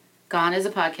Gone is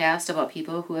a podcast about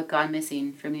people who have gone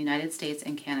missing from the United States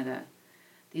and Canada.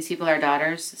 These people are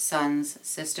daughters, sons,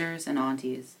 sisters, and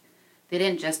aunties. They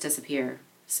didn't just disappear.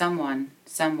 Someone,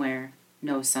 somewhere,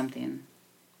 knows something.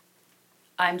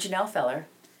 I'm Janelle Feller.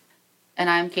 And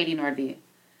I'm Katie Nordby.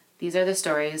 These are the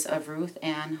stories of Ruth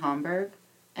Ann Homburg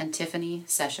and Tiffany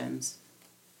Sessions.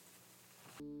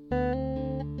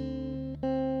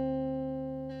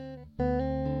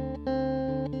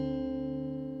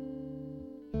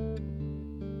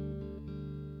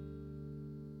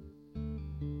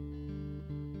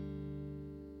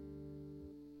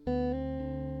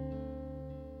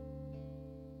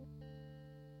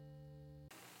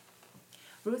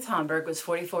 Ruth Homburg was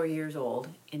 44 years old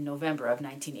in November of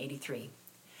 1983.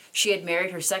 She had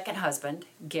married her second husband,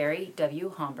 Gary W.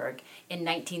 Homburg, in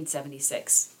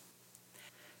 1976.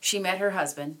 She met her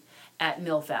husband at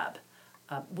Millfab,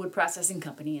 a wood processing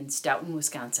company in Stoughton,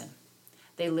 Wisconsin.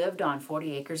 They lived on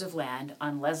 40 acres of land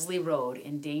on Leslie Road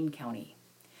in Dane County.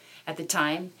 At the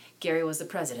time, Gary was the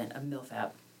president of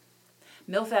Millfab.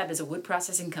 Millfab is a wood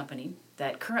processing company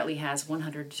that currently has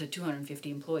 100 to 250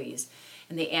 employees,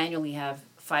 and they annually have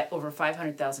over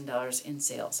 $500,000 in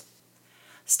sales.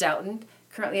 Stoughton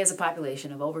currently has a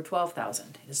population of over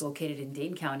 12,000. It is located in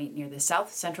Dane County near the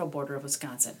south central border of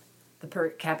Wisconsin. The per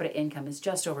capita income is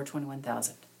just over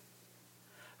 $21,000.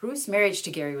 Ruth's marriage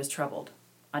to Gary was troubled.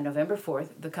 On November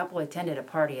 4th, the couple attended a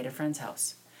party at a friend's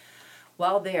house.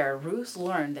 While there, Ruth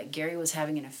learned that Gary was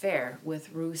having an affair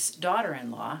with Ruth's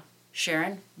daughter-in-law,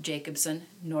 Sharon Jacobson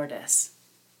Nordes.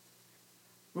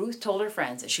 Ruth told her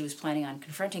friends that she was planning on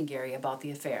confronting Gary about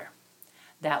the affair.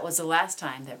 That was the last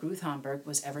time that Ruth Homburg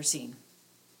was ever seen.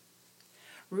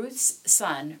 Ruth's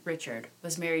son, Richard,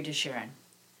 was married to Sharon.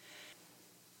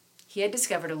 He had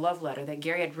discovered a love letter that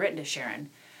Gary had written to Sharon.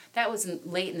 That was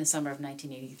late in the summer of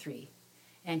 1983,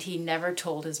 and he never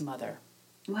told his mother.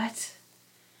 What?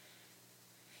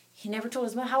 He never told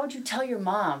his mom. How would you tell your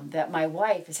mom that my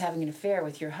wife is having an affair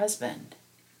with your husband?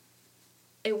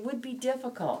 It would be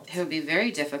difficult. It would be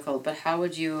very difficult, but how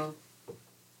would you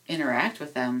interact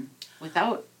with them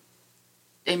without,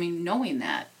 knowing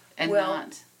that and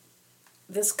not?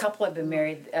 This couple had been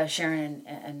married, Sharon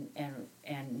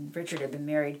and Richard had been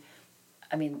married.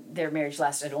 Their marriage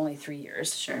lasted only 3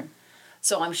 years. Sure.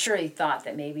 So I'm sure he thought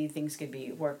that maybe things could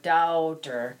be worked out,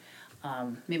 or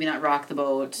maybe not rock the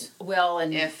boat. Well,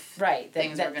 and if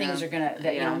things are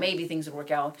gonna maybe things would work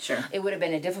out. Sure. It would have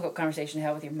been a difficult conversation to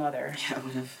have with your mother. Yeah, it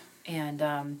would have.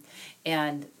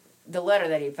 And the letter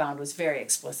that he found was very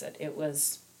explicit. It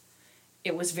was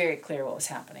very clear what was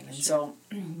happening. And sure.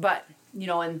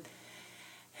 and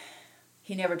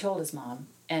he never told his mom,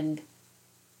 and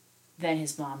then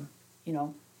his mom,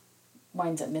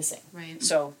 winds up missing. Right.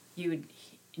 So you would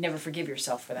never forgive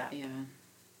yourself for that. Yeah.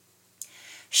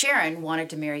 Sharon wanted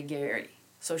to marry Gary,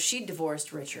 so she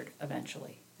divorced Richard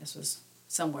eventually. This was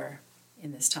somewhere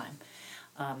in this time.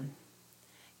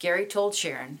 Gary,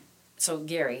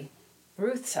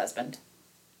 Ruth's husband,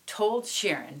 told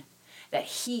Sharon that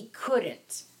he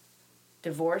couldn't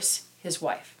divorce his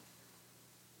wife.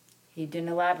 He didn't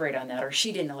elaborate on that, or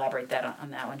she didn't elaborate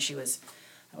on that when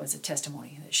that was a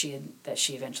testimony that she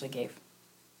eventually gave.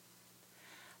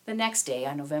 The next day,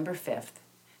 on November 5th,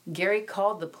 Gary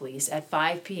called the police at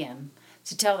 5 p.m.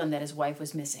 to tell them that his wife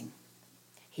was missing.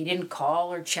 He didn't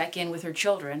call or check in with her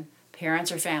children,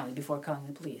 parents, or family before calling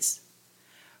the police.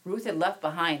 Ruth had left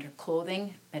behind her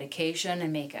clothing, medication,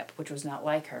 and makeup, which was not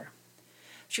like her.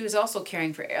 She was also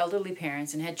caring for elderly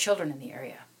parents and had children in the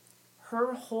area.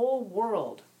 Her whole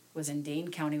world was in Dane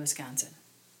County, Wisconsin.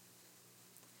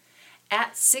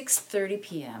 At 6:30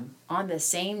 p.m. on the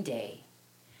same day,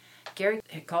 Gary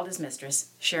had called his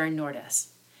mistress, Sharon Nordes,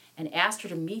 and asked her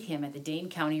to meet him at the Dane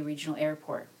County Regional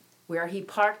Airport, where he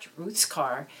parked Ruth's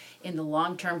car in the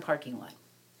long-term parking lot.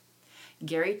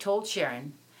 Gary told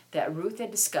Sharon that Ruth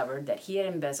had discovered that he had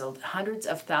embezzled hundreds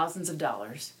of thousands of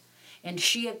dollars, and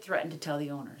she had threatened to tell the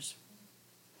owners.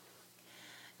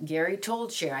 Gary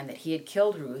told Sharon that he had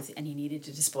killed Ruth and he needed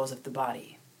to dispose of the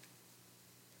body.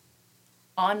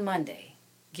 On Monday,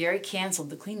 Gary canceled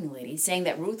the cleaning lady, saying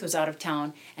that Ruth was out of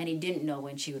town and he didn't know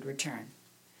when she would return.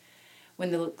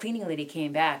 When the cleaning lady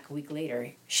came back a week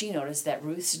later, she noticed that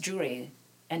Ruth's jewelry,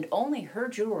 and only her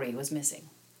jewelry, was missing.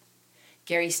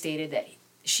 Gary stated that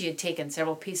she had taken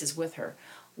several pieces with her,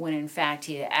 when in fact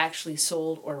he had actually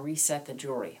sold or reset the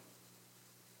jewelry.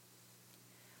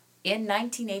 In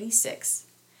 1986,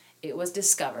 it was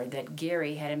discovered that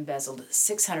Gary had embezzled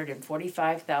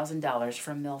 $645,000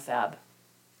 from Millfab.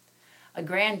 A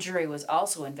grand jury was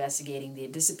also investigating the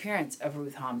disappearance of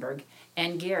Ruth Homburg,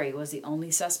 and Gary was the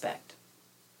only suspect.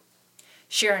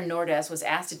 Sharon Nordes was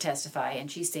asked to testify,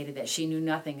 and she stated that she knew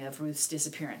nothing of Ruth's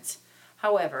disappearance.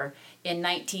 However, in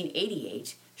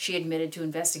 1988, she admitted to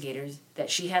investigators that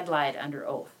she had lied under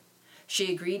oath.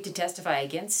 She agreed to testify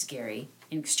against Gary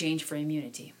in exchange for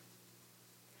immunity.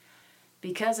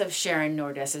 Because of Sharon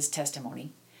Nordes's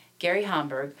testimony, Gary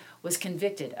Homburg was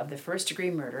convicted of the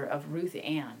first-degree murder of Ruth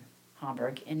Ann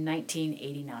Homburg in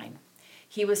 1989.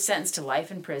 He was sentenced to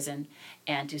life in prison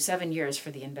and to 7 years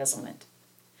for the embezzlement.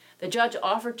 The judge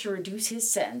offered to reduce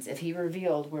his sentence if he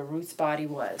revealed where Ruth's body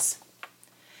was.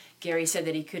 Gary said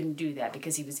that he couldn't do that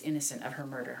because he was innocent of her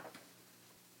murder.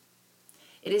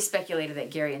 It is speculated that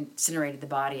Gary incinerated the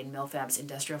body in Milfab's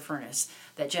industrial furnace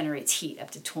that generates heat up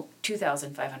to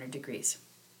 2,500 degrees.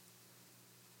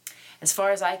 As far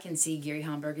as I can see, Gary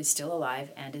Homburg is still alive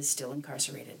and is still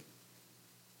incarcerated.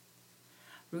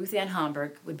 Ruth Ann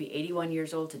Homburg would be 81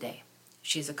 years old today.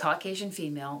 She is a Caucasian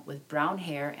female with brown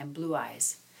hair and blue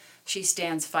eyes. She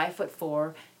stands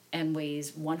 5'4" and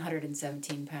weighs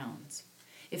 117 pounds.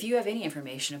 If you have any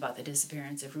information about the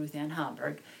disappearance of Ruth Ann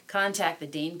Homburg, contact the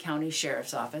Dane County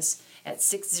Sheriff's Office at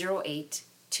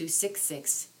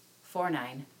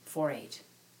 608-266-4948.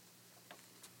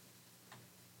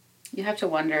 You have to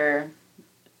wonder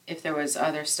if there was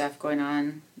other stuff going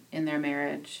on in their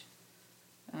marriage,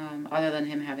 other than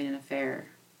him having an affair.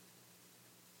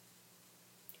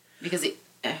 Because it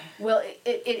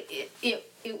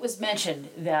was mentioned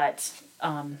that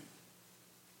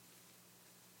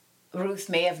Ruth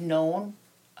may have known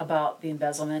about the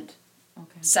embezzlement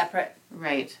separate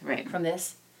right from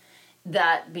this,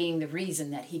 that being the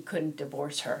reason that he couldn't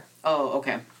divorce her. Oh,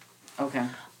 okay.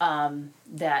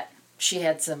 That she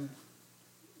had some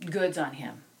goods on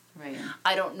him. Right.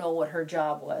 I don't know what her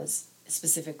job was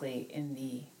specifically in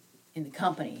the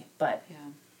company, but yeah.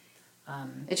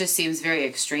 It just seems very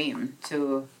extreme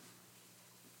to,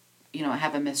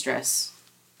 have a mistress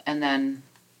and then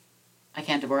I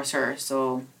can't divorce her,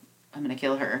 so I'm going to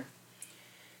kill her.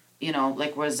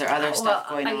 Was there other stuff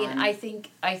going on? I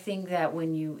think that I think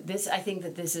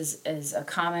that this is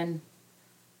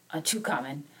too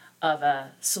common of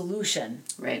a solution.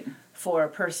 Right. For a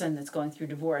person that's going through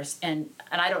divorce. And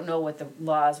I don't know what the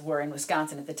laws were in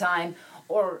Wisconsin at the time,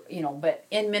 or, but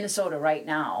in Minnesota right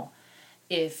now,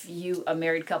 if a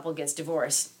married couple gets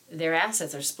divorced, their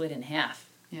assets are split in half.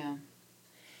 Yeah.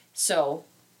 So,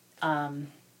 and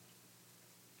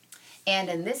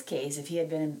in this case, if he had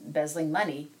been embezzling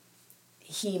money,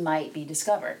 he might be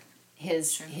discovered.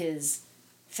 His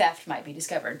theft might be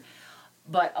discovered.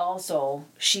 But also,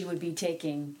 she would be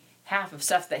taking half of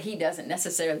stuff that he doesn't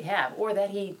necessarily have, or that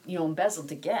he, embezzled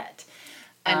to get.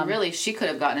 And really, she could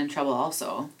have gotten in trouble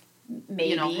also.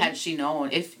 Maybe. Had she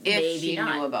known, if she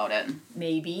knew about it.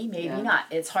 Maybe not.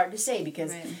 It's hard to say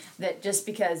because that just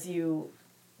because you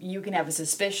can have a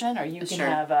suspicion or you can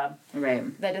have a...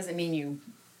 Right. That doesn't mean you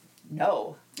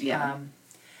know. Yeah.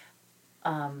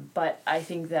 But I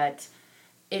think that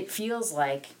it feels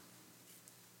like...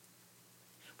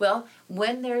 Well,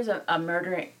 when there's a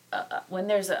murder... when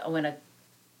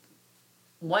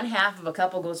one half of a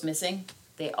couple goes missing,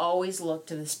 they always look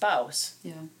to the spouse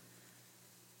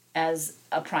as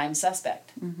a prime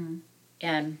suspect. Mm-hmm.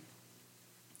 And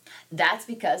that's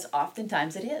because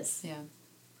oftentimes it is. Yeah.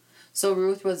 So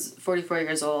Ruth was 44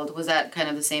 years old. Was that kind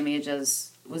of the same age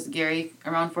as... Was Gary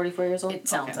around 44 years old? It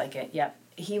sounds like it, yep.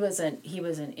 He was an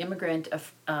immigrant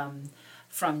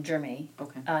from Germany.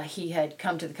 Okay. He had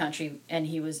come to the country and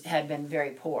had been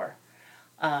very poor.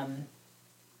 And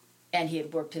he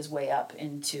had worked his way up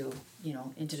into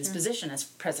this position as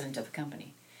president of the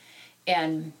company.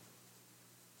 And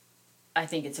I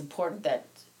think it's important that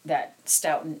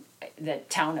Stoughton, that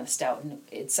town of Stoughton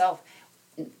itself,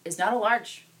 is not a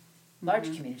large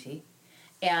community.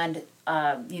 And,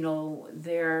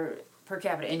 their per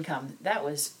capita income, that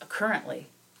was currently.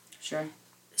 Sure.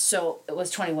 So it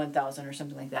was $21,000 or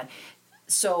something like that.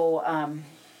 So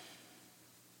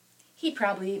he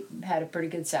probably had a pretty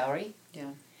good salary.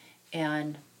 Yeah.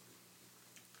 And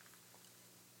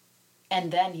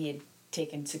then he had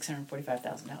taken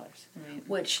 $645,000, right.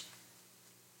 Which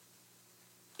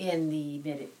in the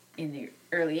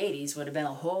early 80s would have been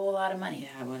a whole lot of money.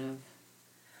 Yeah, it would have.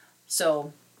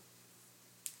 So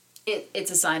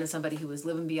it's a sign of somebody who was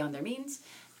living beyond their means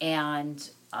and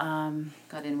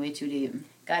got in way too deep.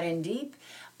 Got in deep.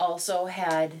 Also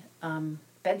had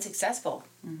been successful.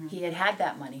 Mm-hmm. He had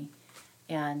that money,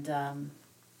 and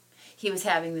he was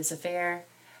having this affair.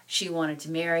 She wanted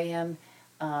to marry him,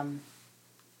 and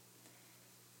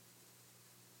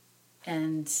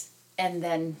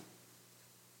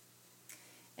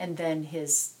then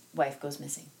his wife goes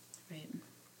missing. Right.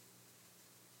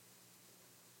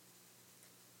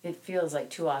 it feels like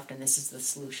too often this is the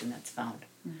solution that's found,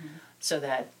 so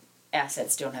that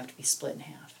assets don't have to be split in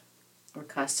half. Or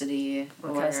custody.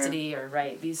 Or custody, or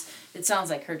right. It sounds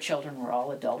like her children were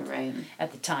all adult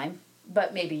at the time,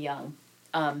 but maybe young.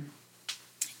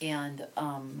 And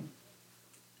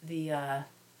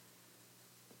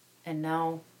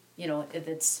now, if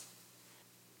it's,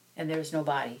 and there's no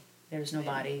body. There's no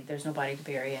body. There's no body to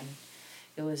bury, and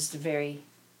it was very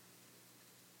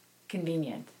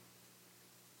convenient.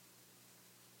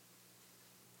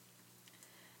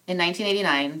 In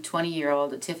 1989,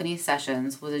 20-year-old Tiffany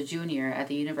Sessions was a junior at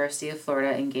the University of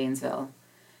Florida in Gainesville.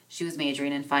 She was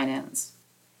majoring in finance.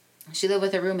 She lived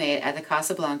with a roommate at the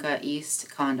Casablanca East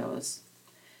condos.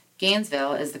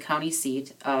 Gainesville is the county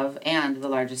seat of and the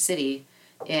largest city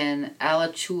in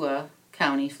Alachua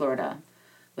County, Florida,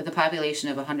 with a population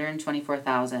of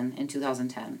 124,000 in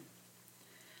 2010.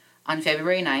 On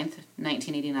February 9th,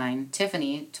 1989,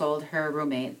 Tiffany told her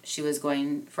roommate she was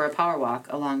going for a power walk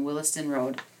along Williston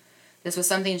Road. This was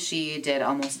something she did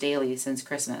almost daily since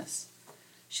Christmas.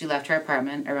 She left her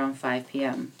apartment around 5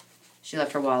 p.m. She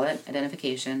left her wallet,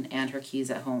 identification, and her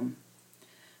keys at home.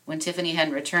 When Tiffany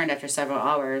hadn't returned after several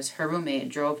hours, her roommate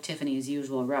drove Tiffany's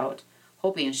usual route,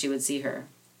 hoping she would see her.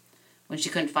 When she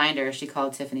couldn't find her, she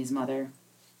called Tiffany's mother.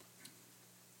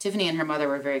 Tiffany and her mother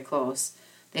were very close.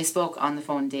 They spoke on the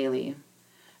phone daily.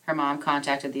 Her mom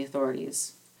contacted the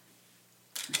authorities.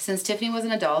 Since Tiffany was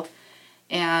an adult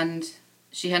and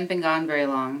she hadn't been gone very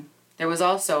long, there was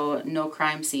also no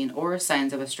crime scene or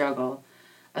signs of a struggle.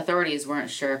 Authorities weren't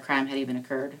sure a crime had even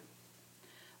occurred.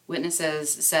 Witnesses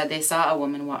said they saw a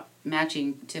woman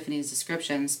matching Tiffany's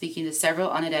description speaking to several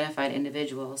unidentified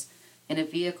individuals in a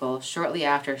vehicle shortly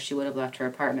after she would have left her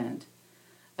apartment.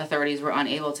 Authorities were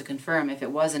unable to confirm if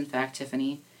it was in fact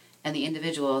Tiffany, and the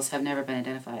individuals have never been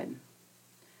identified.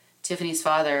 Tiffany's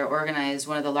father organized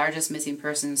one of the largest missing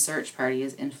persons search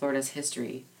parties in Florida's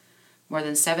history. More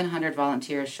than 700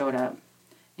 volunteers showed up,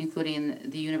 including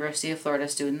the University of Florida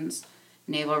students,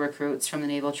 naval recruits from the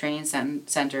Naval Training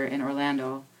Center in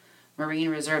Orlando, Marine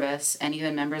reservists, and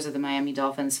even members of the Miami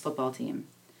Dolphins football team.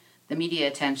 The media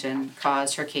attention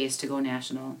caused her case to go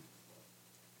national.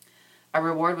 A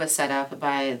reward was set up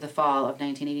by the fall of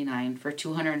 1989 for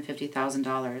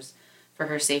 $250,000 for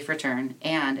her safe return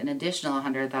and an additional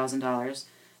 $100,000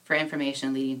 for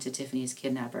information leading to Tiffany's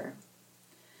kidnapper.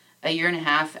 A year and a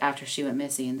half after she went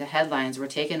missing, the headlines were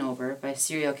taken over by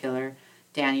serial killer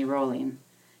Danny Rolling.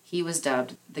 He was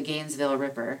dubbed the Gainesville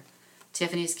Ripper.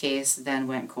 Tiffany's case then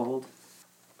went cold.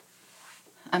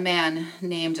 A man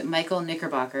named Michael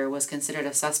Knickerbocker was considered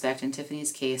a suspect in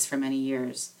Tiffany's case for many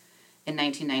years. In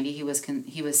 1990,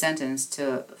 he was sentenced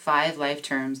to 5 life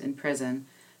terms in prison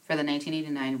for the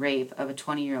 1989 rape of a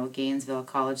 20-year-old Gainesville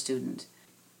college student.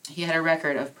 He had a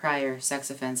record of prior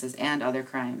sex offenses and other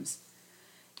crimes.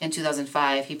 In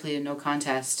 2005, he pleaded no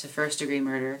contest to first-degree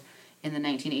murder in the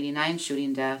 1989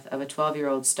 shooting death of a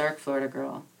 12-year-old Stark, Florida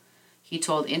girl. He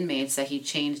told inmates that he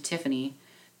chained Tiffany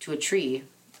to a tree.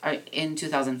 In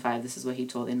 2005, this is what he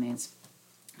told inmates,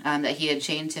 that he had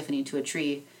chained Tiffany to a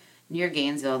tree near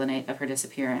Gainesville the night of her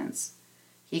disappearance.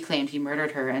 He claimed he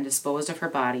murdered her and disposed of her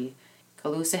body,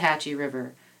 Caloosahatchee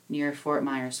River, near Fort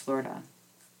Myers, Florida.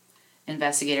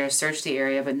 Investigators searched the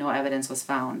area, but no evidence was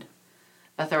found.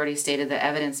 Authorities stated that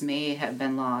evidence may have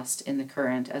been lost in the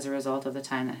current as a result of the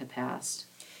time that had passed.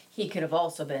 He could have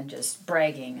also been just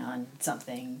bragging on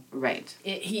something. Right.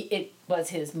 It was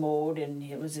his mode, and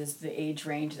it was the age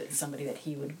range that somebody that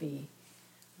he would be.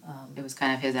 It was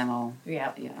kind of his MO.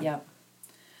 Yeah.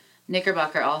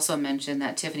 Knickerbocker also mentioned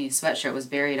that Tiffany's sweatshirt was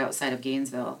buried outside of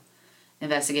Gainesville.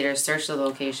 Investigators searched the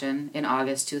location in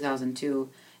August 2002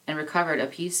 and recovered a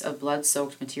piece of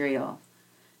blood-soaked material.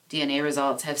 DNA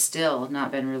results have still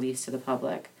not been released to the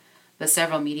public, but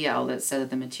several media outlets said that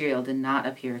the material did not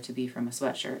appear to be from a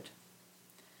sweatshirt.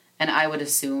 And I would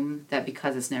assume that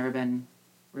because it's never been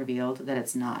revealed, that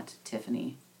it's not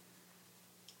Tiffany.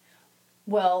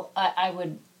 Well, I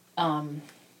would...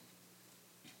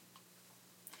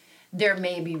 there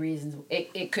may be reasons.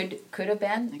 It could have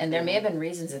been, and there may have been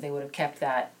reasons that they would have kept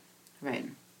that right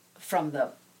from the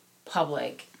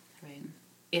public. Right.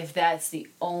 If that's the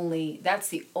only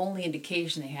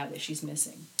indication they have that she's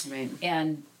missing. Right.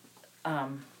 And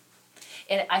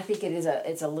I think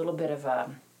it's a little bit of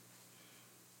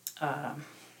a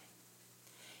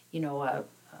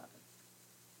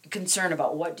concern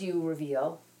about what do you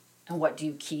reveal and what do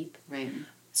you keep. Right.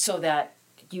 So that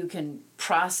you can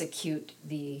prosecute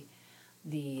the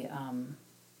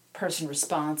person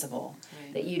responsible.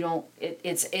 Right. That you don't.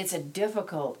 It's a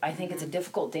difficult. I think it's a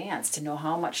difficult dance to know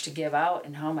how much to give out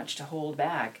and how much to hold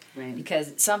back. Right.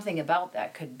 Because something about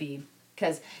that could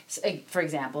Because, for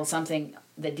example,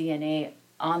 the DNA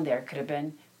on there could have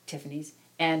been Tiffany's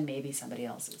and maybe somebody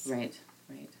else's. Right.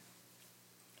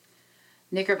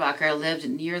 Knickerbocker lived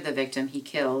near the victim he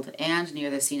killed and near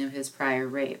the scene of his prior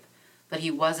rape, but he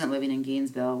wasn't living in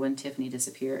Gainesville when Tiffany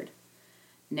disappeared.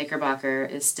 Knickerbocker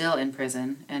is still in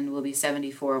prison and will be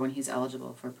 74 when he's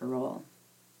eligible for parole.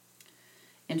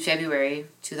 In February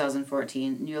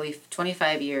 2014, nearly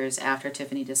 25 years after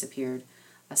Tiffany disappeared,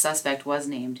 a suspect was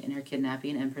named in her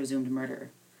kidnapping and presumed murder.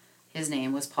 His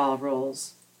name was Paul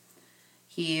Rolls.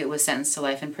 He was sentenced to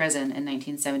life in prison in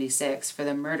 1976 for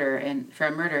a murder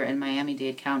in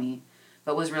Miami-Dade County,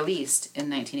 but was released in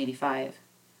 1985.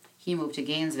 He moved to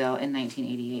Gainesville in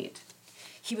 1988.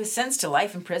 He was sentenced to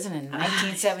life in prison in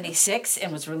 1976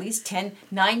 and was released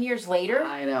 9 years later?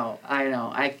 I know.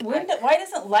 Why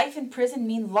doesn't life in prison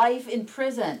mean life in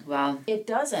prison? Well, it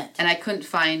doesn't. And I couldn't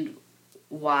find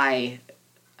why.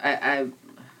 That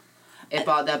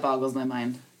boggles my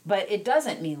mind. But it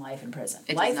doesn't mean life in prison.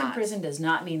 Life in prison does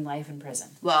not mean life in prison.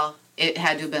 Well, it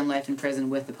had to have been life in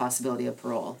prison with the possibility of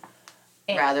parole,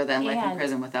 rather than life in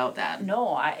prison without that.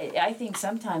 No, I think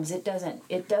sometimes it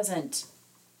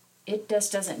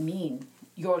just doesn't mean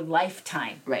your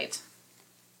lifetime. Right.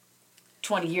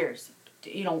 20 years,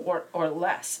 or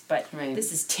less. But right.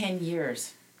 This is 10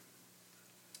 years.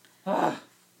 Ugh.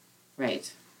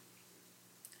 Right.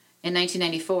 In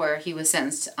 1994, he was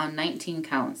sentenced on 19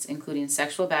 counts, including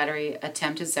sexual battery,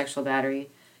 attempted sexual battery,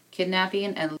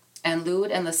 kidnapping, and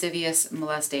lewd and lascivious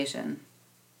molestation.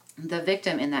 The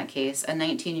victim in that case, a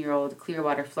 19-year-old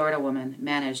Clearwater, Florida woman,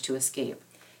 managed to escape.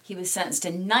 He was sentenced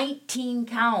to 19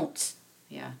 counts.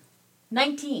 Yeah.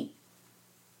 19.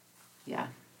 Yeah.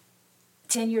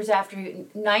 9 years after he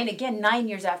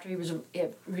was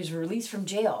released from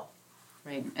jail.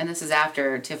 Right. And this is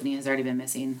after Tiffany has already been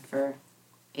missing for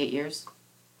 8 years.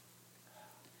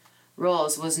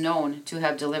 Rolls was known to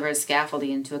have delivered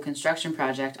scaffolding to a construction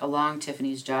project along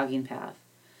Tiffany's jogging path.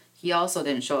 He also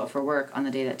didn't show up for work on the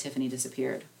day that Tiffany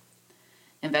disappeared.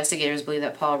 Investigators believe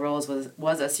that Paul Rolls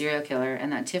was a serial killer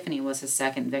and that Tiffany was his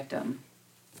second victim.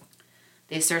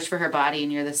 They searched for her body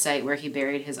near the site where he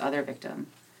buried his other victim.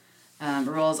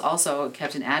 Rolls also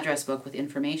kept an address book with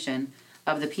information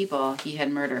of the people he had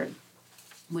murdered,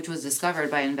 which was discovered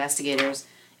by investigators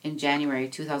in January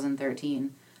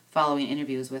 2013, following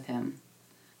interviews with him.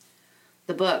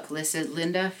 The book listed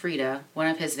Linda Frieda, one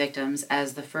of his victims,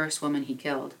 as the first woman he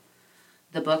killed.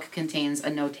 The book contains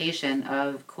a notation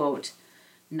of, quote,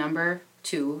 number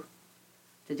 2,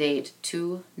 the date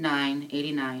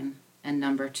 2/9/89, and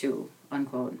number 2,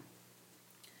 unquote,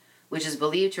 which is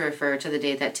believed to refer to the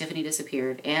date that Tiffany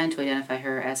disappeared and to identify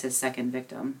her as his second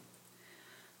victim.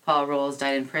 Paul Rolls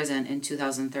died in prison in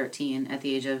 2013 at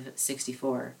the age of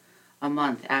 64, a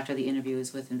month after the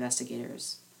interviews with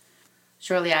investigators.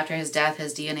 Shortly after his death,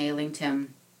 his DNA linked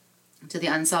him to the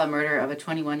unsolved murder of a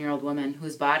 21-year-old woman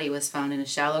whose body was found in a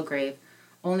shallow grave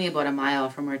only about a mile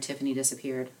from where Tiffany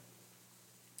disappeared.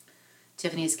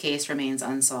 Tiffany's case remains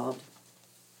unsolved.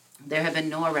 There have been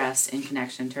no arrests in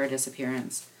connection to her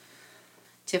disappearance.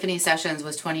 Tiffany Sessions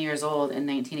was 20 years old in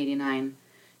 1989.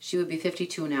 She would be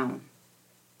 52 now.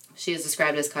 She is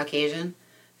described as Caucasian,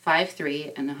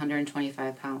 5'3", and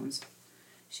 125 pounds.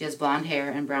 She has blonde hair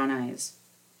and brown eyes.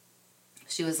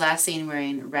 She was last seen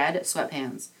wearing red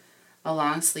sweatpants, a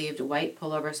long-sleeved white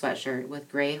pullover sweatshirt with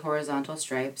gray horizontal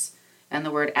stripes, and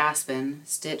the word Aspen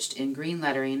stitched in green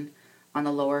lettering on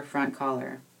the lower front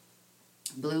collar,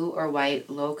 blue or white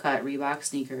low-cut Reebok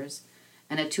sneakers,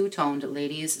 and a two-toned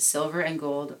ladies' silver and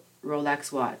gold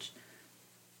Rolex watch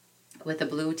with a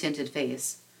blue-tinted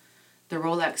face. The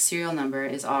Rolex serial number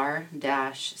is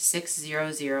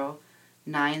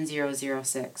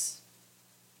R-6009006.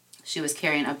 She was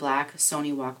carrying a black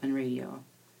Sony Walkman radio.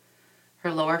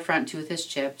 Her lower front tooth is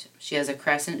chipped. She has a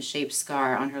crescent-shaped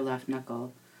scar on her left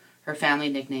knuckle. Her family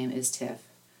nickname is Tiff.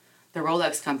 The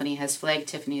Rolex company has flagged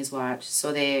Tiffany's watch,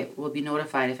 so they will be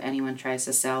notified if anyone tries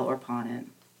to sell or pawn it.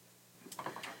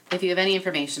 If you have any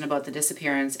information about the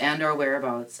disappearance and or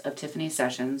whereabouts of Tiffany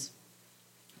Sessions,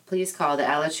 please call the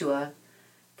Alachua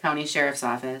County Sheriff's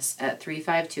Office at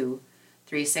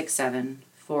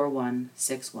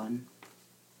 352-367-4161.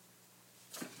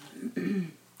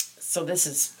 So this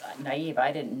is naive.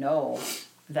 I didn't know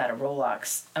that a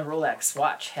Rolex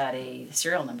watch had a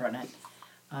serial number on it.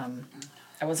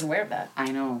 I wasn't aware of that.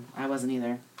 I know. I wasn't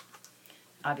either.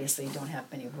 Obviously, you don't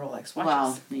have many Rolex watches.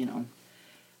 Well, you know.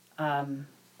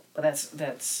 But that's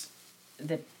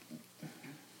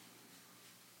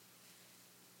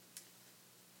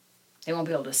they won't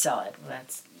be able to sell it.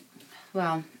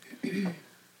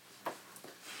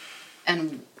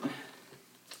 And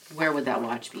where would that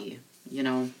watch be? you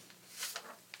know,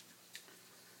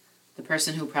 the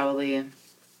person who probably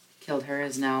killed her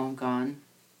is now gone.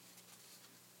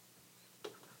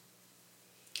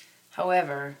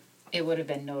 However, it would have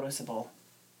been noticeable.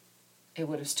 It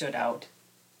would have stood out.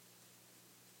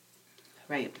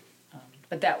 Right.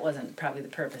 But that wasn't probably the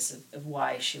purpose of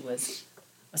why she was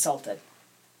assaulted.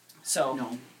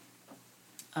 So,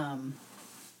 No.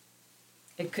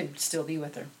 It could still be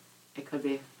with her. It could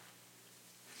be.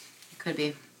 It could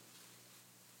be.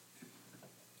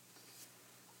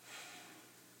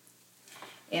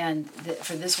 And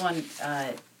for this one,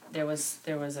 there was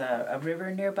a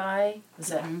river nearby. Was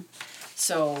that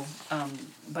so?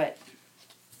 But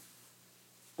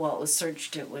while it was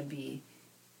searched, it would be.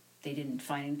 They didn't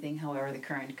find anything. However, the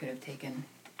current could have taken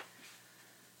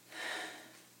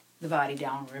the body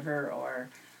downriver, or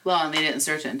Well, and they didn't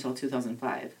search it until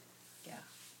 2005. yeah.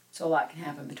 So a lot can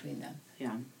happen between them.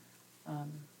 Yeah.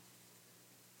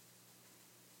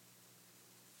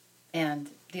 And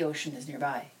the ocean is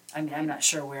nearby. I mean, I'm not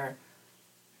sure where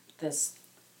this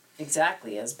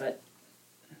exactly is, but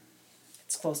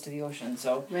it's close to the ocean,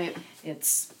 so Right.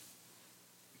 it's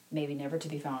maybe never to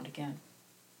be found again.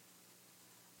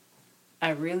 I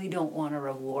really don't want to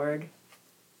reward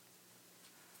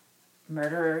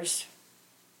murderers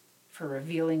for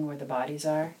revealing where the bodies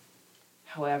are.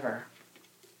 However,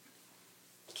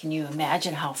 can you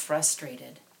imagine how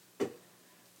frustrated and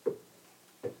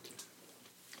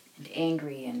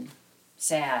angry and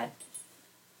sad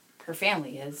her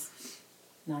family is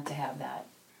not to have that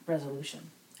resolution?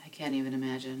 I can't even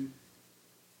imagine.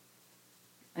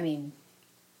 I mean,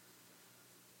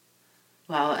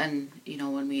 Well, and you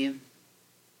know, when we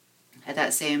on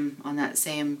that same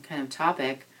kind of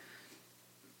topic,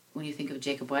 when you think of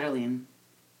Jacob Wetterling,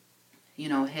 you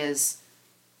know, his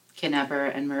kidnapper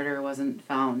and murderer wasn't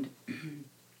found.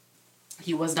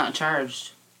 He was not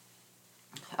charged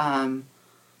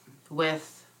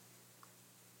with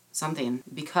something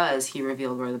because he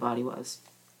revealed where the body was.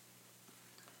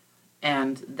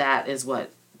 And that is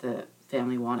what the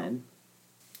family wanted.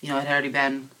 You know, it had already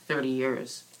been 30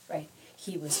 years. right.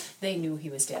 They knew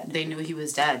he was dead. They knew he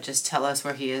was dead. Just tell us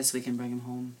where he is so we can bring him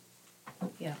home.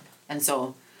 Yeah. And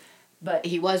so, But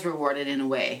he was rewarded in a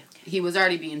way. He was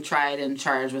already being tried and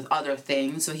charged with other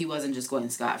things, so he wasn't just going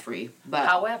scot-free. But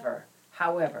however,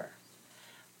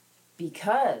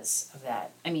 because of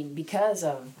that, I mean, because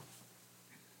of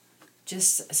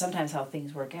just sometimes how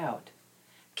things work out,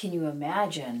 can you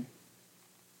imagine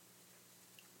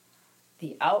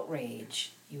the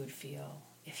outrage you would feel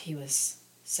if he was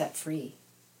set free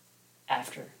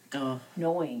after oh,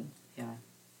 knowing yeah.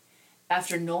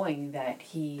 That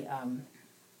he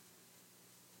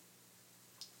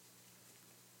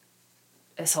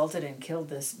assaulted and killed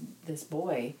this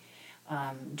boy,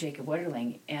 Jacob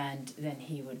Wetterling, and then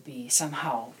he would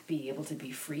somehow be able to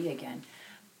be free again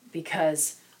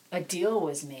because a deal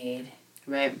was made.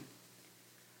 Right.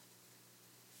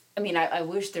 I mean, I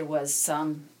wish there was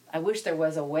a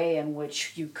way in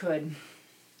which you could,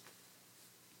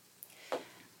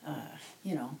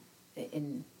 you know,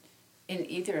 in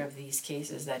either of these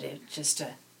cases, that it just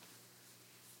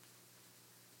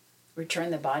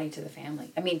return the body to the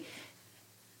family. I mean,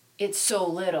 it's so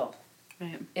little.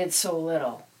 Right. It's so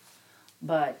little,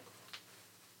 but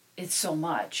it's so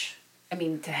much. I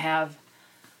mean, to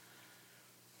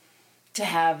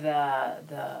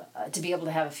be able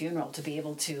to have a funeral, to be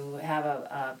able to have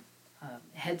a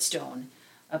headstone,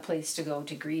 a place to go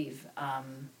to grieve,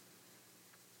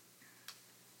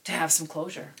 to have some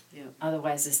closure. Yeah.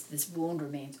 Otherwise, this wound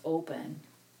remains open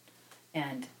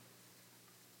and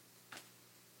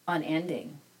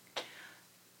unending.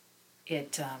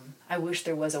 I wish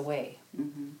there was a way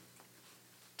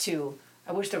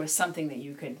I wish there was something that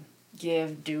you could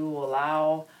give, do,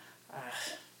 allow,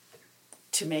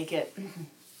 to make it,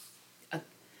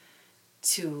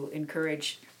 to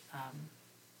encourage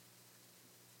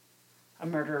a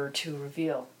murderer to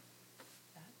reveal.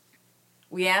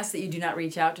 We ask that you do not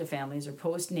reach out to families or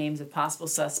post names of possible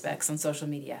suspects on social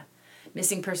media.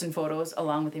 Missing person photos,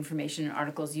 along with information and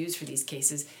articles used for these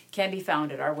cases, can be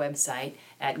found at our website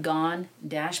at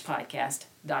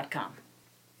gone-podcast.com.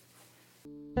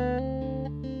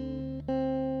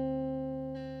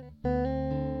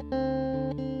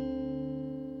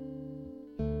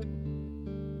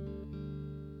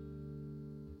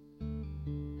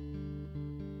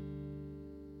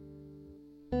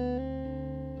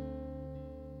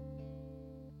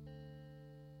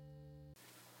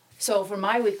 So for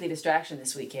my weekly distraction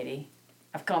this week, Katie,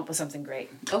 I've come up with something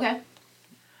great. Okay.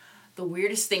 The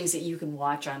weirdest things that you can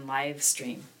watch on live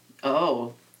stream.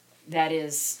 Oh. That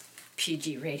is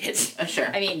PG rated. Sure.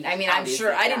 I mean, I'm Obviously,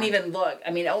 sure. I didn't yeah. even look.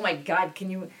 I mean, oh my God, can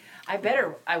you?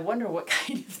 I wonder what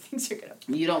kind of things are gonna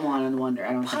You don't want to wonder.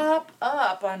 I don't think. pop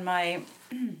up on my.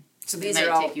 So It these might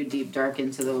are all. take you deep dark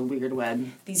into the weird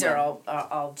web. These are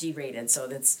all G rated, so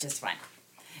that's just fine.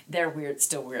 They're weird,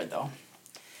 still weird though.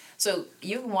 So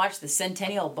you can watch the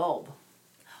Centennial Bulb.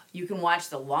 You can watch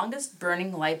the longest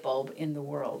burning light bulb in the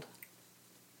world.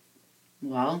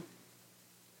 Well,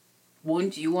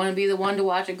 wouldn't you want to be the one to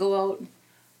watch it go out?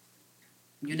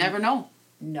 You never know.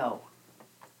 No.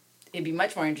 It'd be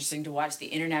much more interesting to watch the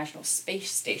International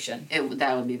Space Station.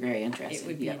 That would be very interesting. It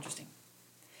would be Yep. interesting.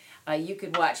 You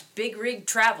could watch Big Rig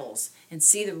Travels and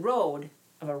see the road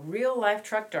of a real life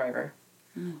truck driver,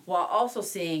 while also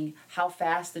seeing how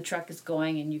fast the truck is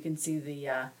going, and you can see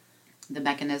the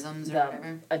mechanisms or the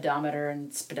whatever. odometer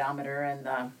and speedometer and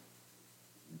the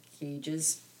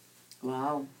gauges.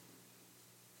 Wow.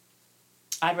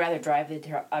 I'd rather drive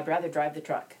the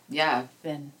truck Yeah.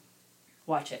 than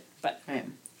watch it. But Right.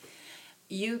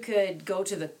 you could go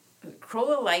to the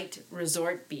Crolla Light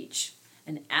Resort Beach,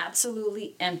 an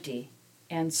absolutely empty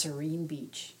and serene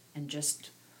beach, and just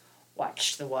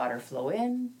watch the water flow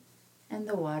in and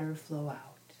the water flow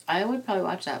out. I would probably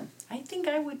watch that. I think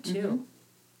I would too.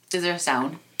 Is there a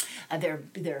sound?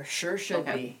 There sure should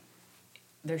Okay. be.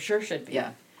 There sure should be.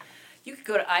 Yeah. You could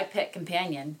go to iPet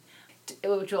Companion,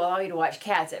 which will allow you to watch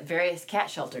cats at various cat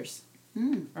shelters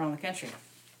around the country.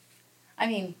 I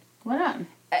mean, Why not?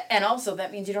 and also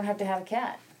that means you don't have to have a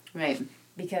cat Right.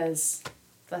 because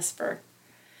less fur.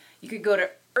 You could go to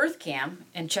EarthCam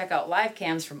and check out live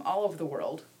cams from all over the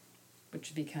world, which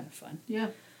would be kind of fun. Yeah.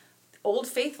 Old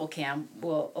Faithful Cam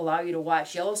will allow you to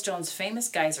watch Yellowstone's famous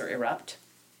geyser erupt.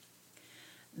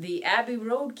 The Abbey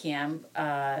Road Cam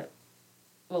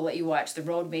will let you watch the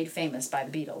road made famous by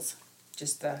the Beatles,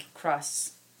 just the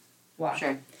cross walk,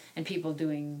 Sure. and people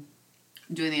doing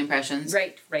Doing the impressions.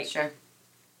 right. Sure.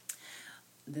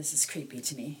 This is creepy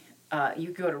to me. You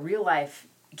could go to Real Life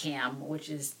Cam, which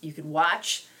is you could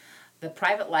watch the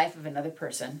private life of another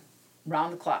person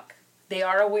round the clock. They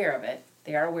are aware of it.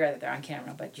 They are aware that they're on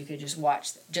camera, but you could just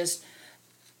watch. Just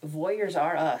voyeurs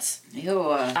are us.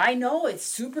 Ew. I know, it's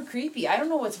super creepy. I don't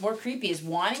know what's more creepy, is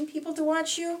wanting people to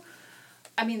watch you.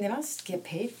 I mean, they must get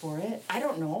paid for it. I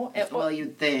don't know. Well,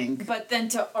 you'd think. But then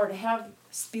to have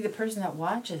be the person that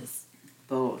watches,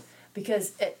 Both.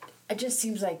 because it just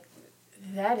seems like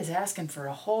that is asking for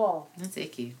a whole. That's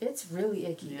icky. It's really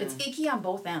icky. Yeah. It's icky on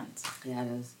both ends. Yeah,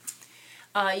 it is.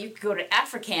 You could go to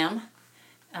Africam,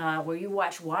 where you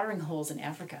watch watering holes in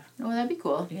Africa. Oh, that'd be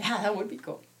cool. Yeah, that would be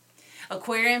cool.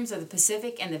 Aquariums of the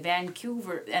Pacific and the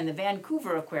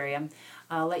Vancouver Aquarium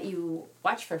let you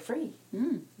watch for free.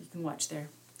 You can watch their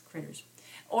critters.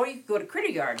 Or you could go to Critter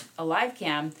Yard, a live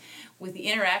cam with the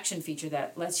interaction feature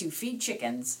that lets you feed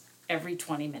chickens every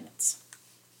 20 minutes.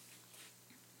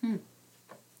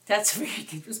 That's a very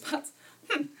good response.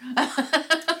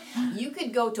 You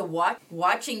could go to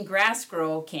watching grass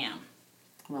grow cam,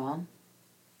 Well,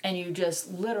 and you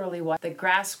just literally watch the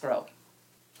grass grow.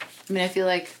 I mean, I feel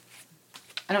like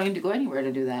I don't need to go anywhere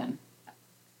to do that.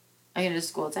 I can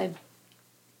just go outside.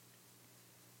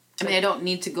 I mean, I don't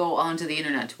need to go onto the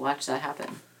internet to watch that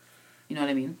happen. You know what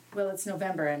I mean? Well, it's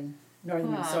November in northern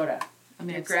Wow. Minnesota. I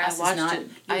mean, Your it's- grass I watched is not. it.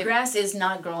 Your grass is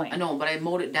not growing. I know, but I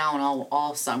mowed it down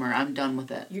all summer. I'm done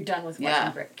with it. You're done with Yeah.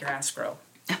 watching grass grow.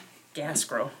 Gas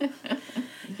grow.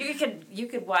 You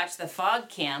could watch the Fog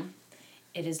Cam.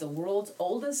 It is the world's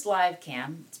oldest live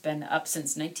cam. It's been up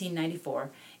since 1994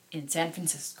 in San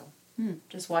Francisco.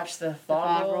 Just watch the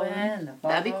fog roll in and the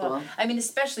fog That'd be roll out. cool. I mean,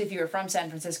 especially if you were from San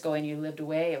Francisco and you lived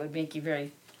away, it would make you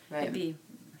very. Right.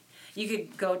 You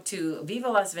could go to Viva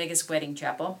Las Vegas Wedding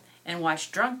Chapel and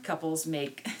watch drunk couples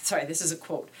make. Sorry, this is a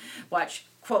quote. Watch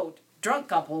quote drunk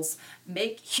couples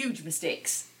make huge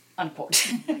mistakes. Unquote.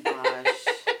 Gosh,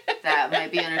 that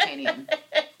might be entertaining.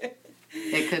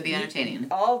 It could be entertaining.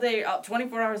 All day,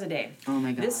 24 hours a day. Oh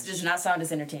my gosh. This does not sound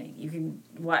as entertaining. You can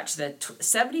watch the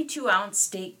 72-ounce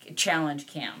steak challenge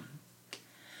cam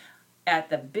at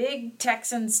the Big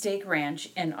Texan Steak Ranch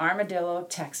in Armadillo,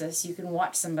 Texas. You can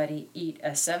watch somebody eat a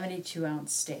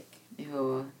 72-ounce steak.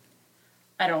 Ew.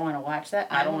 I don't want to watch that.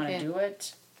 I don't want to Okay. do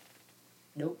it.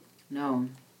 Nope. No.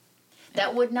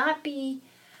 That would not be.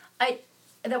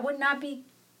 That would not be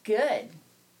good.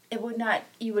 It would not.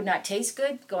 You would not taste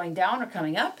good going down or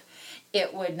coming up.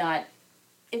 It would not.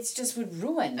 It's just would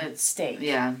ruin steak.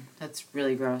 Yeah, that's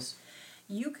really gross.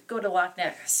 You could go to Loch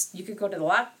Ness. You could go to the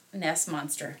Loch Ness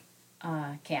Monster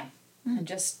cam and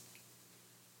just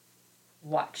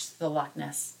watch the Loch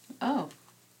Ness. Oh,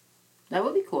 that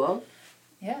would be cool.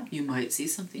 Yeah. You might see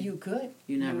something. You could.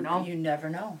 You never know. You never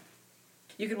know.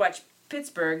 You could watch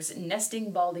Pittsburgh's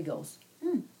nesting bald eagles.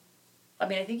 I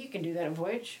mean, I think you can do that at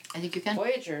Voyage. I think you can.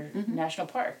 Voyager National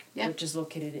Park, Yeah. which is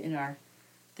located in our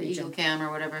The region. Eagle Cam or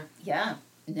whatever. Yeah,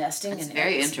 nesting That's and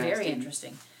very eggs. interesting. Very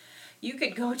interesting. You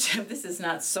could go to, this is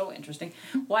not so interesting,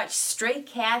 watch stray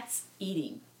cats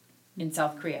eating in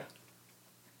South Korea.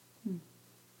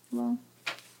 Well,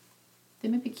 they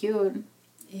might be cute.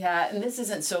 Yeah, and this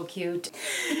isn't so cute.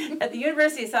 At the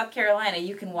University of South Carolina,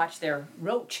 you can watch their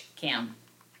roach cam.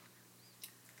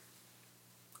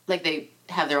 Like they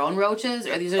have their own roaches,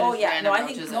 or these are just random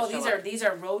roaches that show up? These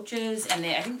are roaches, and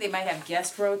I think they might have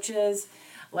guest roaches,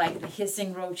 like the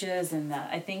hissing roaches, and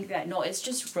I think that it's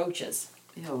just roaches,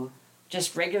 Ew.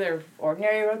 just regular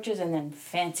ordinary roaches, and then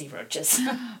fancy roaches.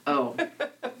 Oh.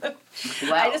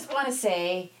 Wow. I just want to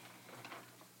say,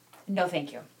 no,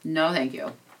 thank you, No, thank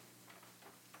you.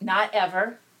 not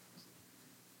ever.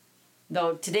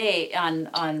 Though today on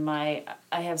I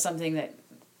have something that.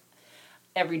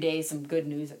 Every day some good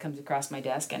news that comes across my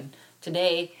desk, and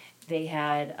today they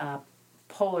had a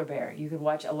polar bear. You could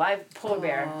watch a live polar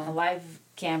bear, a live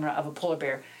camera of a polar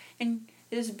bear, and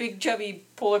this big chubby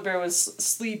polar bear was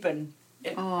sleeping.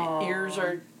 Ears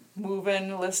are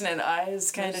moving, listening,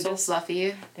 eyes kind of so just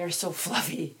fluffy. They're so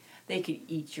fluffy. They could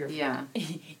eat Yeah.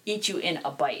 eat you in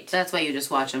a bite. That's why you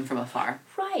just watch them from afar.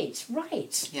 Right.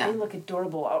 Yeah. They look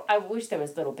adorable. I wish there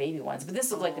was little baby ones, but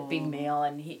this looked like a big male,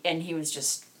 and he was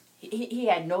just. He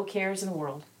had no cares in the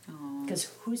world. Because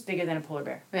who's bigger than a polar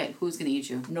bear? Right. Who's going to eat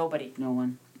you? Nobody. No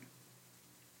one.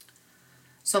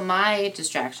 So my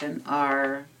distraction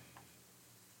are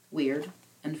weird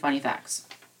and funny facts.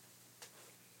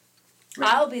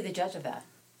 I'll be the judge of that.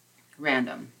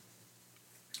 Random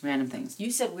things. You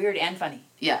said weird and funny.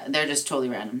 Yeah, they're just totally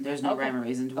random. There's no Okay. rhyme or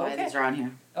reason to why Okay. these are on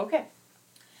here. Okay.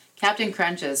 Captain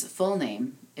Crunch's full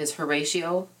name is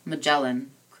Horatio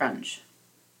Magellan Crunch.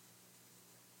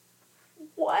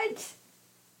 What?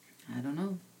 I don't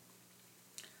know.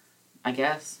 I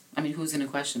guess. I mean, who's going to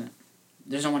question it?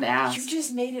 There's no one to ask. You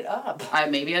just made it up.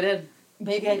 Maybe I did.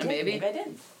 Maybe I did. Maybe. Maybe I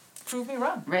did. Prove me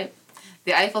wrong. Right.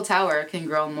 The Eiffel Tower can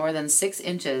grow more than 6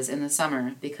 inches in the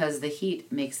summer because the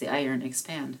heat makes the iron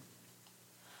expand.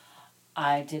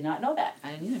 I did not know that.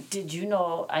 I didn't either. Did you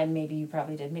know, maybe you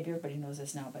probably did, maybe everybody knows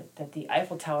this now, but that the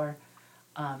Eiffel Tower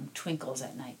twinkles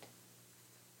at night.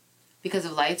 Because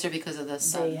of lights or because of the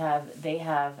sun? They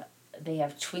have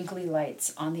twinkly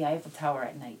lights on the Eiffel Tower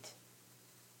at night.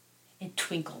 It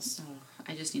twinkles. Oh,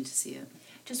 I just need to see it.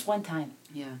 Just one time.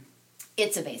 Yeah.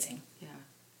 It's amazing. Yeah.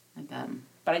 I bet.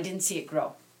 But I didn't see it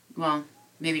grow. Well,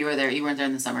 maybe you were there. You weren't there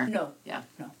in the summer. No. Yeah.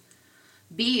 No.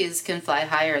 Bees can fly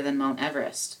higher than Mount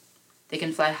Everest. They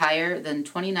can fly higher than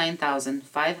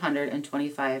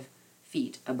 29,525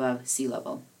 feet above sea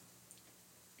level.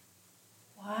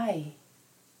 Why?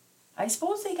 I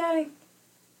suppose they gotta...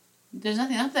 There's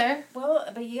nothing up there. Well,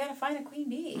 but you gotta find a queen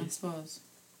bee. I suppose.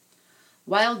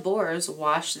 Wild boars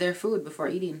wash their food before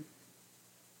eating.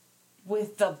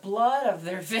 With the blood of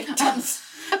their victims.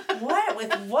 What?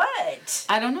 With what?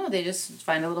 I don't know. They just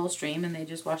find a little stream and they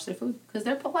just wash their food because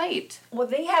they're polite. Well,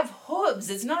 they have hooves.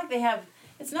 It's not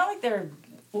like they're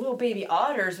little baby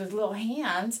otters with little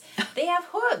hands. They have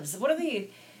hooves. What are they?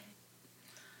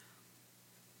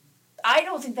 I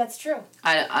don't think that's true.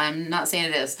 I'm not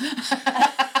saying it is.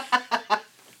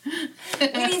 We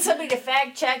need somebody to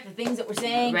fact check the things that we're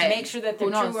saying Right. to make sure that they're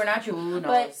Who knows? true or not true. Who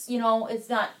But knows? it's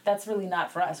not. That's really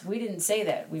not for us. We didn't say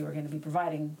that we were going to be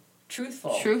providing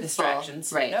truthful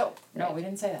distractions. Right. No, Right. we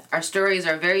didn't say that. Our stories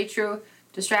are very true.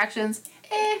 Distractions,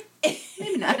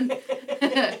 maybe not.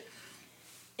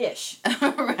 Ish.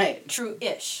 Right.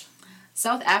 True-ish.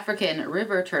 South African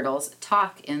river turtles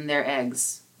talk in their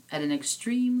eggs at an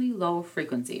extremely low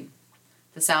frequency.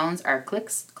 The sounds are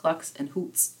clicks, clucks, and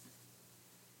hoots.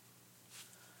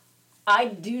 I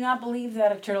do not believe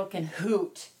that a turtle can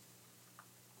hoot.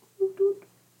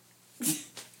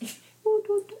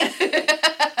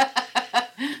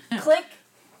 Click,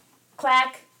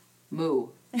 clack. Moo.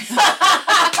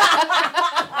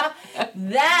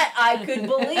 That I could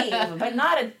believe, but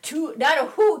not a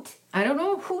hoot. I don't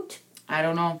know. Hoot, I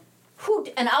don't know.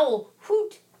 hoot, an owl,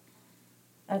 hoot.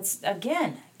 That's,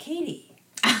 again, Katie,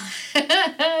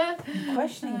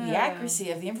 questioning the accuracy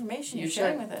of the information you're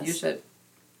sharing with us. You should.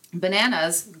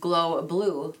 Bananas glow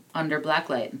blue under black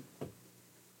light.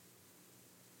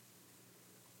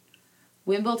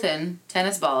 Wimbledon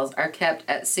tennis balls are kept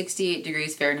at 68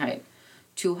 degrees Fahrenheit.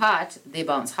 Too hot, they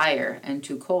bounce higher, and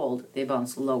too cold, they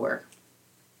bounce lower.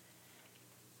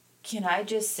 Can I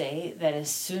just say that as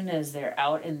soon as they're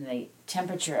out in the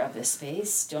temperature of the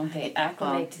space, don't they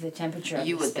acclimate to the temperature of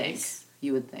You the would think. space?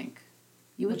 You would think.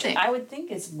 You would Which think. I would think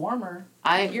is warmer.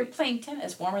 If you're playing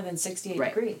tennis, warmer than 68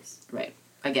 Right. degrees. Right.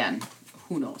 Again,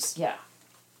 who knows? Yeah.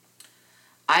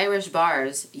 Irish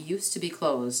bars used to be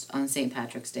closed on St.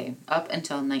 Patrick's Day up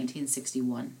until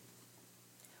 1961.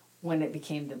 When it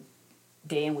became the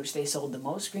day in which they sold the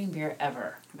most green beer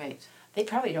ever. Right. They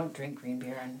probably don't drink green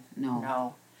beer.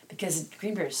 No. Because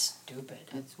green beer is stupid.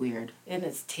 It's weird. And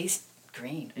it tastes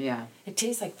green. Yeah. It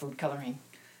tastes like food coloring.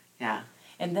 Yeah.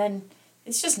 And then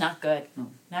it's just not good.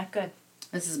 No. Not good.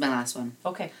 This is my last one.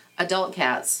 Okay. Adult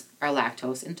cats are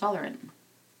lactose intolerant.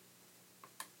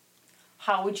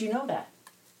 How would you know that?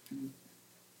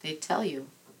 They tell you.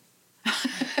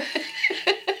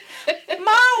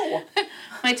 Mo!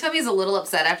 My tummy's a little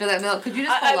upset after that milk. Could you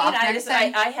just hold off next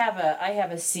time? I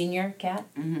have a senior cat.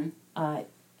 Mm-hmm.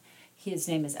 His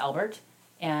name is Albert,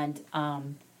 and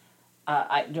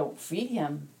I don't feed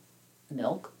him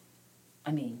milk.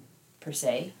 I mean, per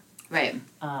se. Right.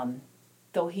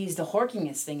 Though he's the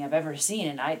horkingest thing I've ever seen,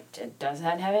 and it doesn't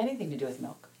have anything to do with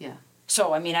milk. Yeah.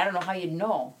 So I mean, I don't know how you'd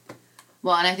know.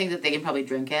 Well, and I think that they can probably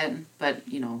drink it, but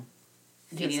Gives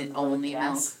feeding it them a little only milk.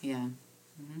 gas. Yeah.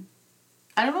 Mm-hmm.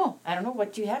 I don't know. I don't know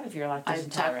what do you have if you're lactose I've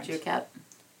intolerant. talked to your cat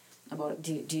about it.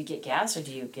 Do you get gas or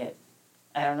do you get?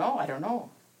 I don't know. I don't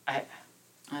know.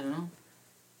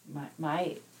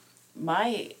 My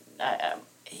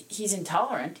he's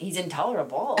intolerant. He's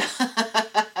intolerable.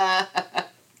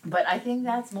 But I think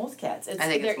that's most cats. I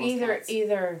think they're it's most cats.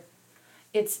 either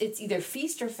it's either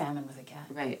feast or famine with a cat.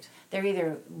 Right. They're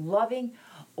either loving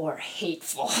or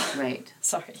hateful. Right.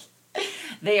 Sorry.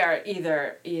 They are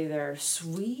either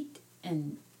sweet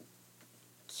and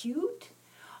cute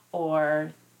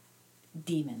or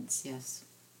demons. Yes.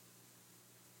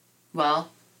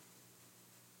 Well,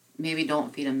 maybe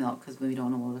don't feed him milk because we don't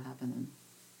know what will happen then.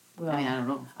 Well, I don't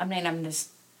know. I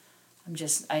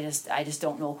just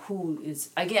don't know who is.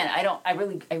 Again, I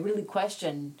really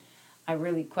question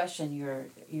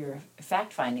your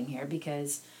fact finding here,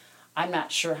 because I'm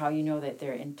not sure how you know that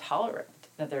they're intolerant,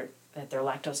 that they're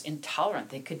lactose intolerant.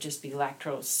 They could just be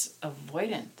lactose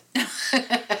avoidant.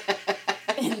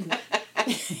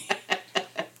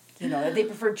 That they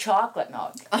prefer chocolate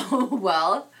milk. Oh,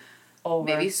 well, over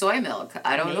maybe soy milk.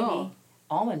 I don't know.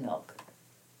 Almond milk.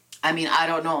 I mean, I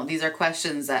don't know. These are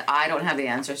questions that I don't have the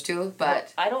answers to,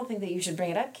 but... Well, I don't think that you should bring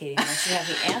it up, Katie, unless you have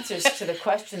the answers to the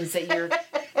questions that you're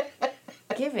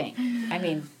giving. I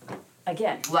mean,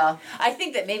 again, Well, I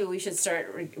think that maybe we should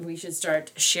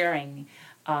start sharing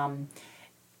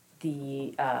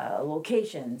the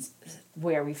locations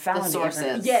where we found The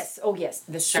sources. Yes. Oh, yes.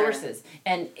 The Sure. sources,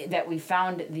 and that we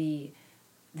found the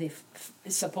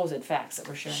supposed facts that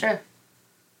we're sharing. sure.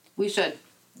 We should.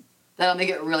 That'll make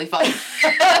it really fun.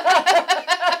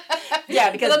 Yeah,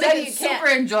 because It'll then make you it can't.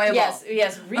 super enjoyable. Yes.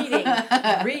 Reading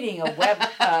a web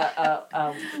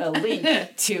a link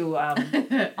to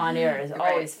on air is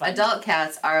always fun. Adult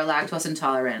cats are lactose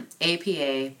intolerant.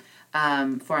 APA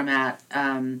format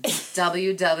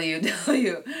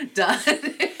www.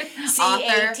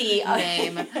 Author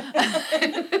name.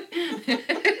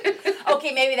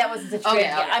 Okay, maybe that wasn't such a great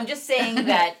idea. Okay. I'm just saying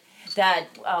that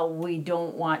we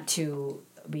don't want to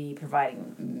be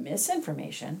providing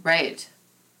misinformation. Right.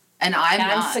 And I'm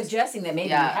not. I'm suggesting that maybe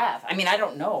Yeah. we have. I mean, I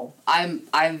don't know. I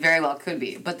very well could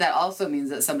be, but that also means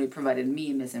that somebody provided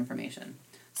me misinformation.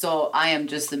 So I am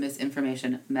just the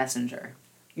misinformation messenger.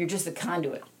 You're just the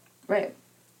conduit. Right.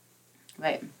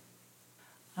 Right.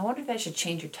 I wonder if I should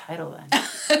change your title then.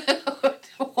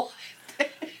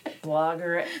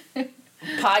 Blogger,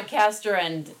 podcaster,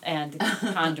 and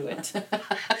conduit.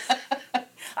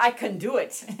 I can do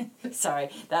it. Sorry,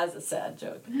 that was a sad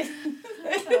joke.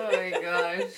 Oh my gosh.